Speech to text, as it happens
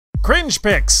Cringe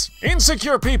pics.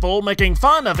 Insecure people making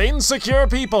fun of insecure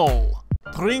people.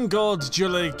 Bring gold,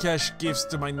 jewelry, cash gifts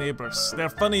to my neighbors. Their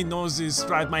funny noses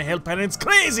drive my hell parents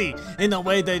crazy. In a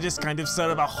way, they just kind of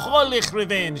serve a holy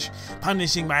revenge,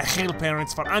 punishing my hell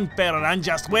parents for unfair and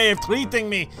unjust way of treating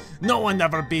me. No one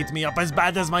ever beat me up as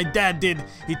bad as my dad did.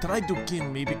 He tried to kill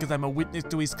me because I'm a witness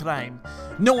to his crime.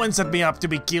 No one set me up to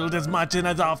be killed as much and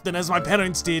as often as my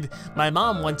parents did. My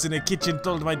mom once in the kitchen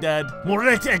told my dad,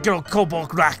 "Moret ego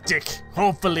kobok raktik."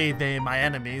 Hopefully they, my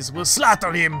enemies, will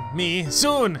slaughter him, me,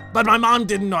 soon. But my mom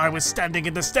didn't know I was standing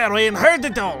in the stairway and heard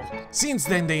it all. Since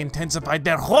then, they intensified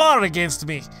their war against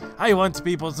me. I want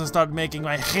people to start making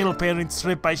my hell parents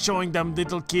trip by showing them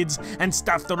little kids and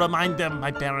stuff to remind them,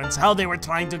 my parents, how they were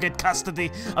trying to get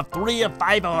custody of 3 of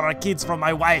 5 of our kids from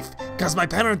my wife. Cause my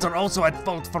parents are also at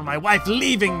fault for my wife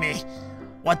leaving me.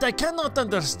 What I cannot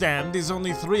understand is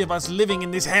only 3 of us living in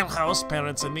this hell house,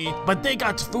 parents and me, but they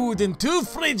got food in 2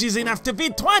 fridges enough to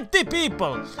feed 20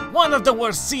 people. One of the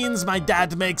worst scenes my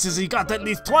dad makes is he got at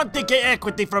least 20k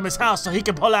equity from his house so he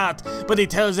can pull out, but he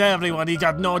tells everyone he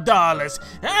got no dollars.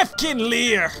 Effkin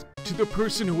leer. To the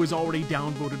person who has already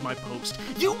downvoted my post,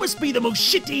 you must be the most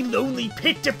shitty, lonely,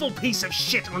 pitiful piece of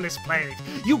shit on this planet.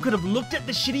 You could have looked at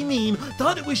the shitty meme,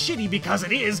 thought it was shitty because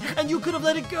it is, and you could have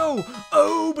let it go.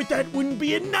 Oh, but that wouldn't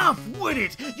be enough, would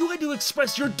it? You had to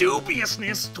express your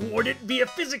dubiousness toward it via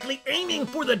physically aiming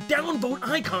for the downvote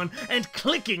icon and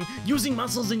clicking, using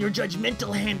muscles in your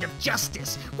judgmental hand of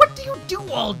justice. What do you do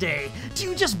all day? Do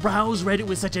you just browse Reddit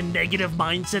with such a negative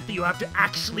mindset that you have to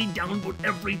actually downvote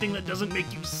everything that doesn't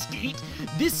make you skeet?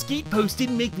 This skeet post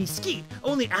didn't make me skeet,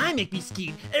 only I make me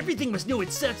skeet. Everything must know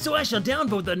its set, so I shall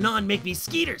downvote the non-make me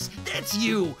skeeters. That's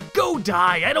you. Go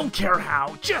die, I don't care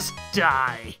how, just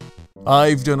die.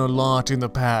 I've done a lot in the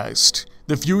past.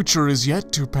 The future is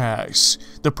yet to pass.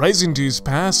 The present is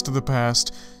past the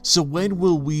past, so when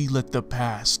will we let the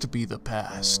past be the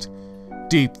past?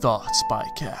 Deep Thoughts by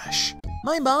Cash.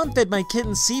 My mom fed my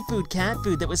kitten seafood cat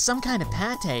food that was some kind of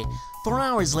pate. 4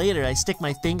 hours later, I stick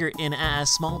my finger in a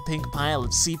small pink pile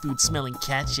of seafood-smelling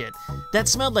cat shit. That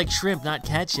smelled like shrimp, not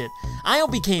cat shit. I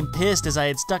became pissed as I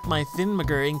had stuck my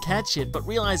finmager in cat shit, but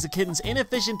realized the kitten's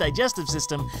inefficient digestive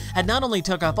system had not only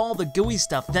took off all the gooey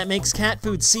stuff that makes cat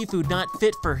food seafood not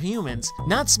fit for humans.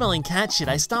 Not smelling cat shit,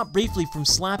 I stopped briefly from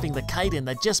slapping the chitin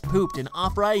that just pooped and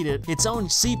off-righted its own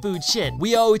seafood shit.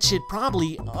 We shit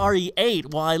probably already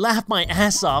ate while I laughed my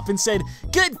ass off and said,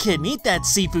 "Good kitten, eat that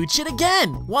seafood shit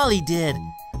again," while he did.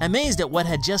 Amazed at what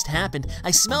had just happened,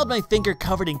 I smelled my finger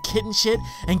covered in kitten shit,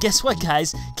 and guess what,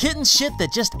 guys? Kitten shit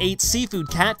that just ate seafood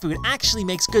cat food actually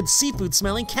makes good seafood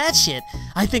smelling cat shit.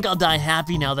 I think I'll die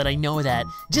happy now that I know that.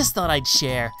 Just thought I'd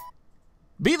share.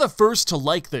 Be the first to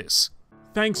like this.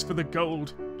 Thanks for the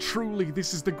gold. Truly,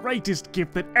 this is the greatest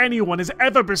gift that anyone has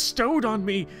ever bestowed on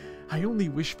me. I only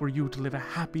wish for you to live a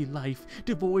happy life,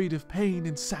 devoid of pain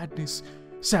and sadness.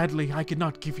 Sadly, I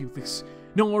cannot give you this.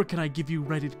 Nor can I give you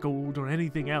Reddit gold or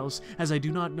anything else, as I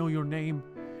do not know your name.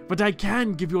 But I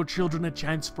can give your children a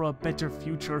chance for a better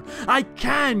future. I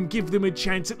can give them a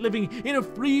chance at living in a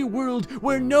free world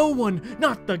where no one,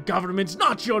 not the government,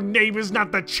 not your neighbors,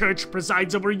 not the church,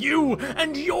 presides over you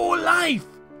and your life.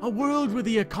 A world where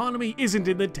the economy isn't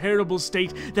in the terrible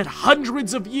state that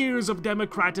hundreds of years of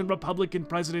Democrat and Republican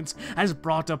presidents has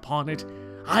brought upon it.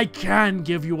 I can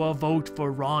give you a vote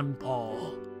for Ron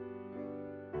Paul.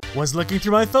 Was looking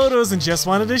through my photos and just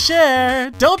wanted to share.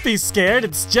 Don't be scared,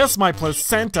 it's just my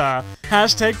placenta.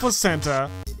 Hashtag placenta.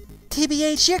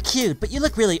 TBH, you're cute, but you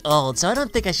look really old, so I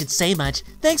don't think I should say much.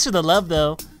 Thanks for the love,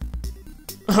 though.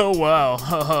 Oh wow,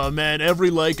 haha man, every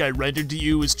like I rendered to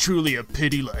you is truly a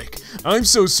pity like. I'm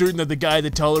so certain that the guy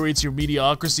that tolerates your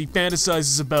mediocrity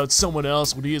fantasizes about someone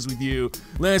else when he is with you.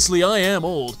 Lastly, I am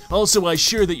old. Also, I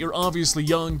share that you're obviously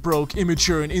young, broke,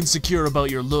 immature, and insecure about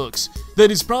your looks.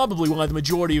 That is probably why the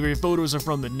majority of your photos are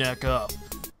from the neck up.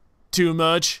 Too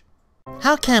much?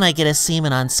 How can I get a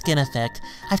semen on skin effect?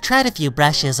 I've tried a few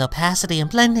brushes, opacity,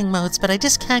 and blending modes, but I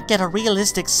just can't get a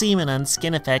realistic semen on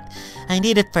skin effect. I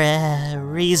need it for,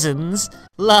 reasons.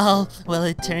 Lol. Well,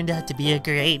 it turned out to be a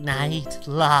great night.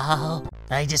 Lol.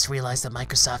 I just realized that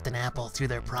Microsoft and Apple, through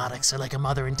their products, are like a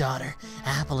mother and daughter.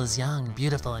 Apple is young,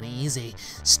 beautiful, and easy.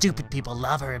 Stupid people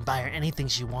love her and buy her anything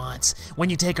she wants. When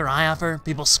you take her eye off her,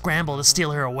 people scramble to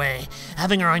steal her away.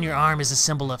 Having her on your arm is a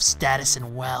symbol of status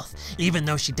and wealth, even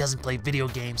though she doesn't play video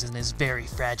games and is very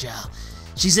fragile.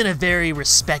 She's in a very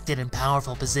respected and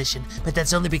powerful position, but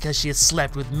that's only because she has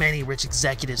slept with many rich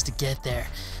executives to get there.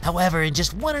 However, in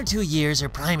just 1 or 2 years, her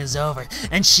prime is over,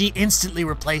 and she instantly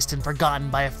replaced and forgotten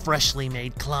by a freshly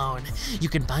made clone. You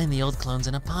can find the old clones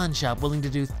in a pawn shop willing to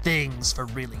do things for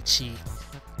really cheap.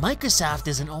 Microsoft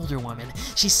is an older woman.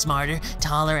 She's smarter,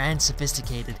 taller, and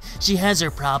sophisticated. She has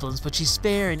her problems, but she's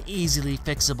fair and easily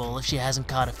fixable if she hasn't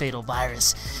caught a fatal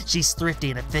virus. She's thrifty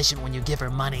and efficient when you give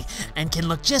her money, and can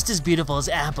look just as beautiful as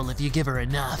Apple if you give her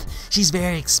enough. She's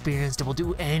very experienced and will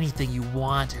do anything you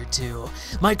want her to.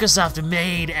 Microsoft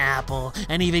made Apple,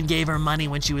 and even gave her money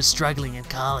when she was struggling in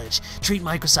college. Treat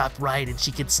Microsoft right and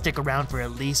she could stick around for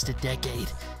at least a decade.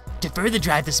 To further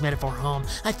drive this metaphor home,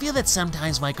 I feel that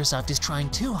sometimes Microsoft is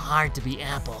trying too hard to be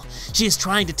Apple. She is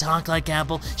trying to talk like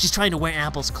Apple, she's trying to wear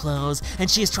Apple's clothes, and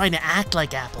she is trying to act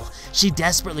like Apple. She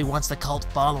desperately wants the cult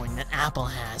following that Apple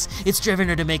has. It's driven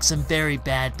her to make some very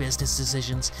bad business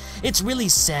decisions. It's really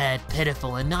sad,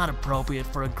 pitiful, and not appropriate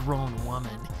for a grown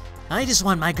woman. I just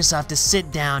want Microsoft to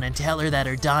sit down and tell her that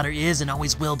her daughter is and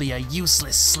always will be a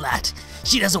useless slut.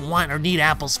 She doesn't want or need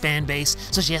Apple's fan base,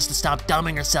 so she has to stop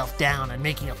dumbing herself down and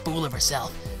making a fool of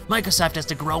herself. Microsoft has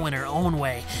to grow in her own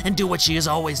way and do what she has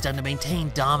always done to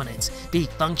maintain dominance. Be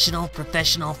functional,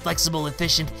 professional, flexible,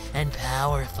 efficient, and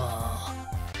powerful.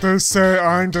 They say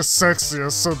I'm the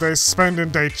sexiest, so they spending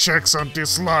their checks on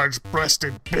this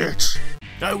large-breasted bitch.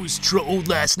 I was trolled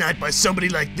last night by somebody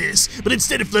like this, but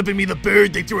instead of flipping me the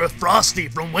bird, they threw a Frosty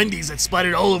from Wendy's that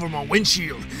splattered all over my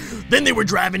windshield. Then they were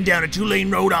driving down a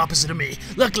 2-lane road opposite of me.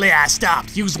 Luckily I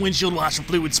stopped, used windshield washer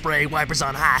fluid spray, wipers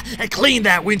on high, and cleaned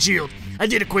that windshield. I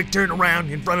did a quick turn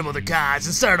around in front of other cars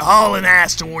and started hauling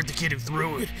ass toward the kid who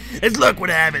threw it. As luck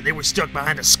would have it, they were stuck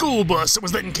behind a school bus that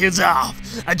was letting kids off.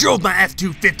 I drove my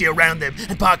F-250 around them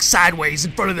and parked sideways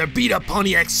in front of their beat-up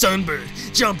Pontiac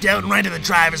Sunbird, jumped out and ran to the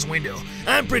driver's window.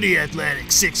 I'm pretty athletic,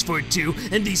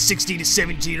 6'2", and these 16 to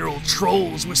 17-year-old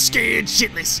trolls were scared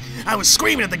shitless. I was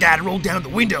screaming at the guy to roll down the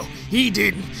window. He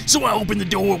didn't, so I opened the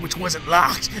door, which wasn't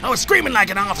locked. I was screaming like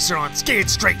an officer on Scared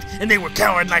Straight, and they were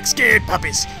cowering like scared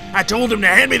puppies. I told him to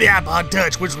hand me the iPod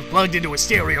Touch, which was plugged into a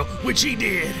stereo, which he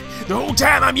did. The whole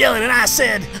time I'm yelling, and I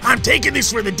said, I'm taking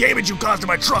this for the damage you caused to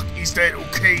my truck. Is that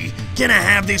okay? Can I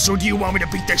have this, or do you want me to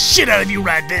beat the shit out of you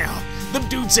right now? The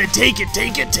dude said, take it,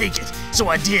 take it, take it. So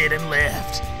I did and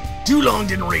left. Too long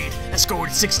didn't read. I scored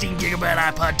 16GB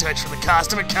iPod Touch for the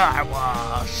cost of a car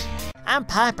wash. I'm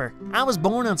Piper. I was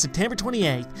born on September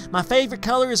 28th. My favorite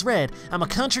color is red. I'm a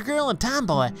country girl and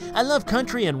tomboy. I love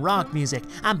country and rock music.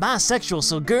 I'm bisexual,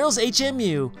 so girls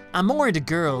HMU. I'm more into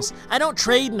girls. I don't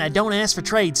trade and I don't ask for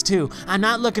trades too. I'm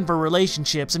not looking for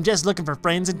relationships. I'm just looking for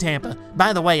friends in Tampa.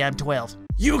 By the way, I'm 12.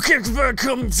 You can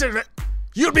come to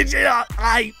you'll be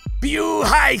I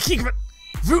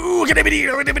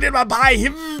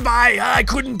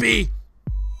couldn't be.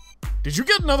 Did you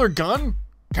get another gun?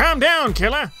 Calm down,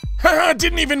 killer. Haha,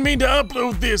 didn't even mean to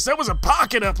upload this. That was a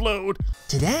pocket upload.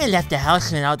 Today I left the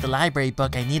house without the library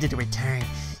book I needed to return.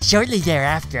 Shortly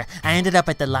thereafter, I ended up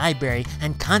at the library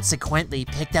and consequently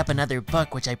picked up another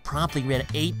book which I promptly read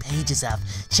 8 pages of,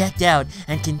 checked out,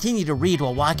 and continued to read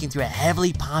while walking through a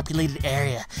heavily populated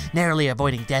area, narrowly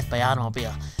avoiding death by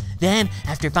automobile. Then,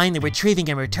 after finally retrieving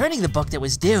and returning the book that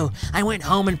was due, I went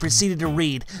home and proceeded to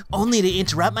read, only to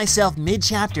interrupt myself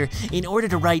mid-chapter in order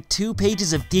to write 2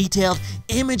 pages of detailed,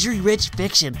 imagery-rich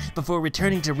fiction before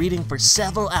returning to reading for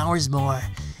several hours more.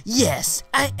 Yes,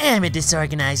 I am a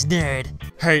disorganized nerd.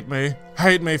 Hate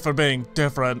me for being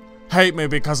different. Hate me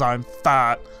because I'm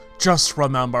fat. Just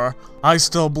remember, I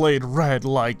still bleed red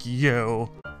like you.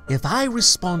 If I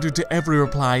responded to every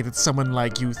reply that someone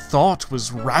like you thought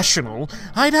was rational,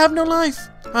 I'd have no life.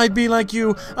 I'd be like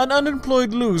you, an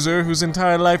unemployed loser whose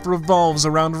entire life revolves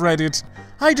around Reddit.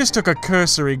 I just took a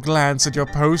cursory glance at your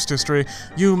post history.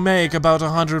 You make about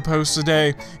 100 posts a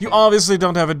day. You obviously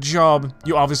don't have a job.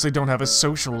 You obviously don't have a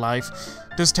social life.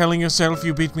 Does telling yourself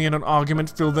you beat me in an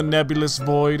argument fill the nebulous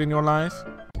void in your life?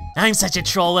 I'm such a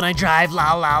troll when I drive,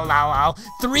 lol lol lol lol.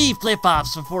 3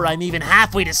 flip-flops before I'm even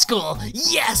halfway to school.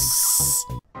 Yes!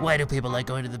 Why do people like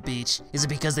going to the beach? Is it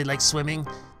because they like swimming?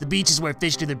 The beach is where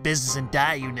fish do their business and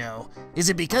die, you know. Is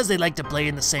it because they like to play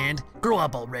in the sand? Grow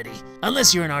up already.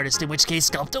 Unless you're an artist, in which case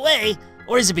sculpt away.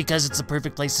 Or is it because it's the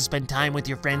perfect place to spend time with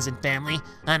your friends and family?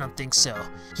 I don't think so.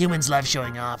 Humans love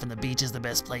showing off and the beach is the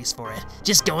best place for it.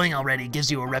 Just going already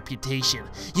gives you a reputation.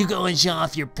 You go and show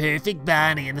off your perfect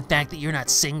body and the fact that you're not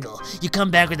single. You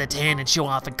come back with a tan and show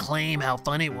off and claim how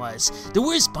fun it was. The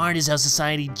worst part is how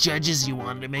society judges you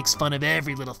on it and makes fun of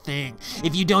every little thing.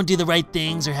 If you don't do the right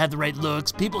things or have the right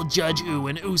looks, people judge ooh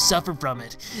and ooh suffer from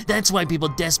it. That's why people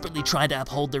desperately try to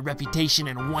uphold their reputation,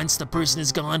 and once the person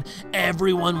is gone,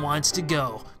 everyone wants to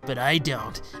go, but I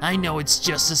don't. I know it's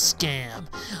just a scam.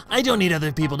 I don't need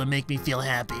other people to make me feel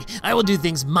happy. I will do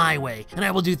things my way, and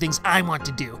I will do things I want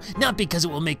to do. Not because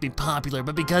it will make me popular,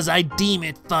 but because I deem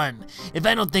it fun. If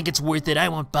I don't think it's worth it, I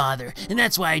won't bother, and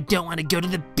that's why I don't want to go to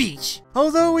the beach.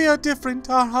 Although we are different,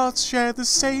 our hearts share the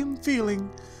same feeling.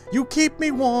 You keep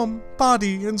me warm,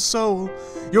 body and soul.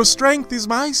 Your strength is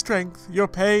my strength, your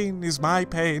pain is my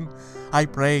pain. I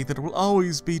pray that we'll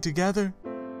always be together,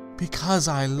 because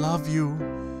I love you.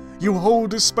 You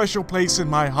hold a special place in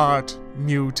my heart,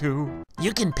 Mewtwo.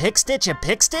 You can pick stitch a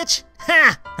pick stitch?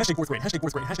 Ha! Hashtag 4th grade, hashtag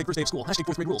 4th grade, hashtag first day of school, hashtag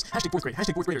 4th grade rules, hashtag 4th grade,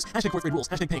 hashtag 4th graders, hashtag 4th grade rules,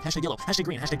 hashtag pink, hashtag yellow, hashtag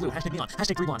green, hashtag blue, hashtag neon,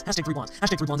 hashtag 3 blondes, hashtag 3 blondes,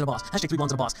 hashtag 3 blondes and a boss, hashtag 3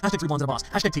 blondes and a boss, hashtag 3 blondes and a boss,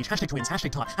 hashtag teach, hashtag twins,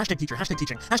 hashtag taught, hashtag teacher, hashtag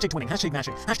teaching, hashtag twinning, hashtag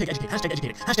mashing, hashtag educate, hashtag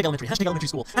educating, hashtag elementary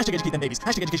school, hashtag educate them babies,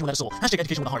 hashtag education without a soul, hashtag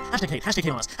education with a heart, hashtag hate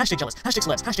on us, hashtag jealous, hashtag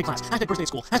celebs, hashtag class, hashtag first day of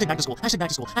school, hashtag back to school,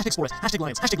 hashtag sports, hashtag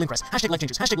lions, hashtag Lincrest, hashtag life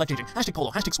changers, hashtag polo,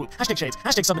 hashtag swoop, hashtag shades,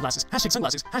 hashtag sunglasses,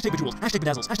 hashtag bejeweled, hashtag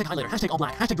bedazzles, hashtag highlighter, hashtag all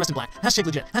black, hashtag dressed in black, hashtag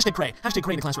legit, hashtag cray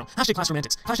in the classroom, hashtag classroom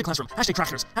antics, hashtag classroom, hashtag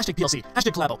trackers, hashtag PLC,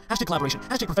 hashtag collabo, hashtag collaboration,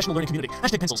 hashtag professional learning community,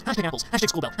 hashtag pencils, hashtag apples, hashtag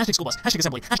school bell, hashtag school bus, hashtag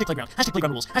assembly, hashtag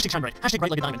playground rules, hashtag shine bright, hashtag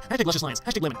bright like a diamond, hashtag luscious lions,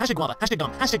 hashtag lemon, hashtag guava, hashtag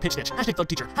gum, hashtag pitch stitch, hashtag thug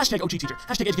teacher, hashtag OG teacher,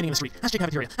 hashtag educating in the street, hashtag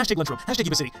cafeteria, hashtag lunchroom, hashtag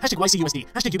Cuba City, hashtag YCUSD,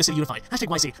 hashtag Cuba City Unified, hashtag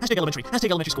YC, hashtag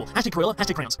elementary school, hashtag Corolla,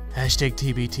 hashtag crayons. Hashtag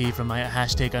TBT from my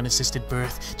hashtag unassisted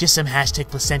birth. Just some hashtag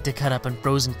placenta cut up and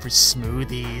frozen for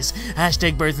smoothies.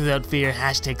 Hashtag birth without fear.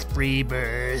 Hashtag free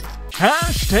birth.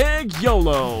 Hashtag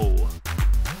YOLO.